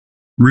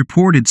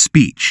Reported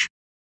speech.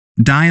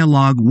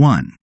 Dialogue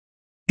 1.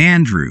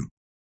 Andrew.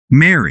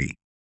 Mary,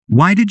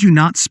 why did you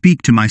not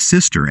speak to my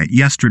sister at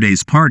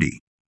yesterday's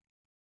party?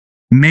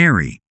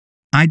 Mary.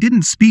 I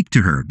didn't speak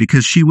to her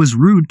because she was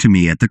rude to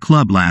me at the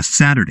club last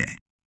Saturday.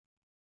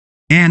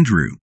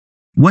 Andrew.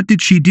 What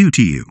did she do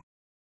to you?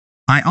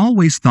 I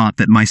always thought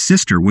that my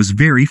sister was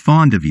very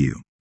fond of you.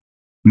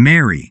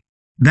 Mary.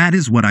 That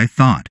is what I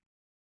thought.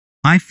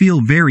 I feel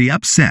very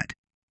upset.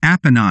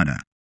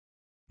 Apanada.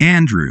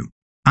 Andrew.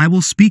 I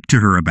will speak to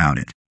her about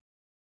it.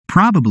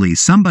 Probably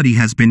somebody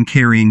has been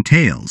carrying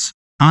tales.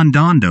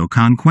 Andando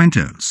con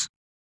cuentos.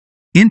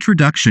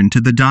 Introduction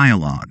to the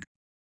dialogue.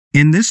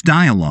 In this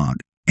dialogue,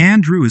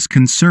 Andrew is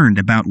concerned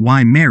about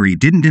why Mary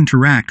didn't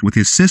interact with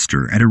his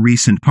sister at a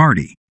recent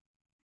party.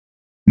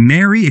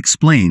 Mary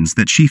explains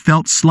that she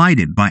felt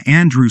slighted by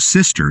Andrew's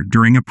sister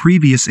during a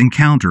previous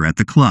encounter at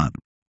the club.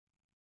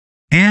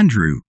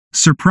 Andrew,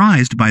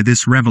 surprised by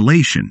this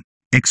revelation,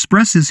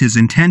 expresses his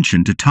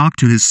intention to talk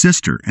to his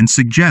sister and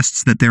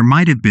suggests that there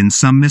might have been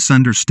some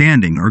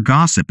misunderstanding or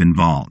gossip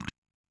involved.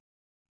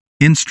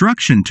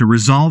 Instruction to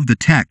resolve the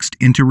text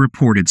into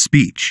reported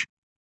speech.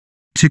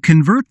 To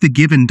convert the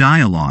given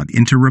dialogue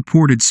into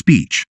reported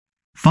speech,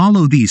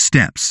 follow these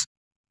steps.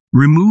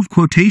 Remove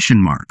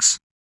quotation marks.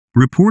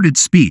 Reported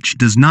speech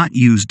does not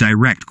use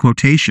direct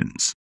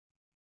quotations.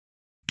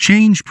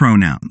 Change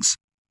pronouns.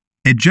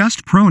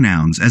 Adjust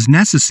pronouns as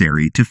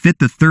necessary to fit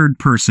the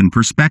third-person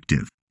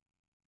perspective.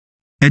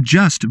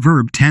 Adjust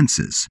verb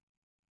tenses.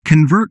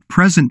 Convert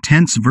present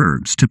tense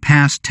verbs to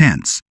past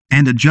tense,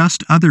 and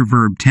adjust other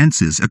verb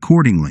tenses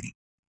accordingly.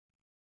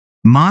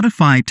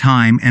 Modify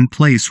time and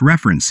place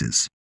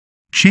references.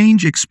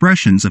 Change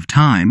expressions of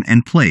time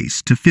and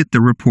place to fit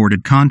the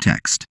reported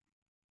context.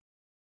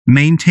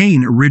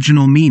 Maintain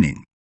original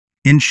meaning.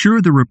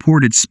 Ensure the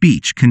reported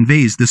speech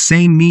conveys the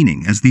same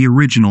meaning as the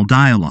original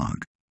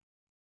dialogue.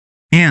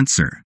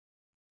 Answer.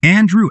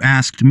 Andrew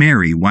asked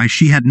Mary why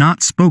she had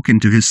not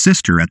spoken to his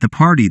sister at the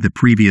party the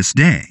previous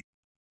day.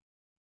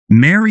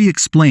 Mary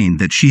explained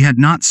that she had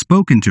not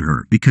spoken to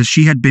her because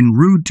she had been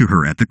rude to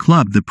her at the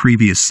club the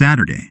previous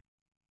Saturday.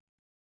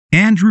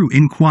 Andrew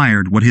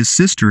inquired what his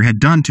sister had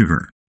done to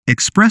her,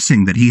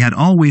 expressing that he had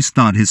always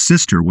thought his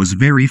sister was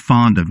very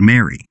fond of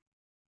Mary.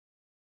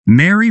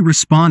 Mary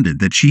responded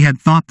that she had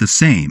thought the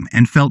same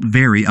and felt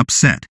very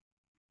upset.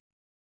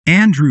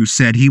 Andrew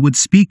said he would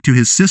speak to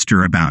his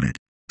sister about it,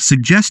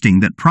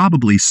 suggesting that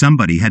probably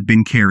somebody had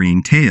been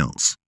carrying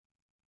tales.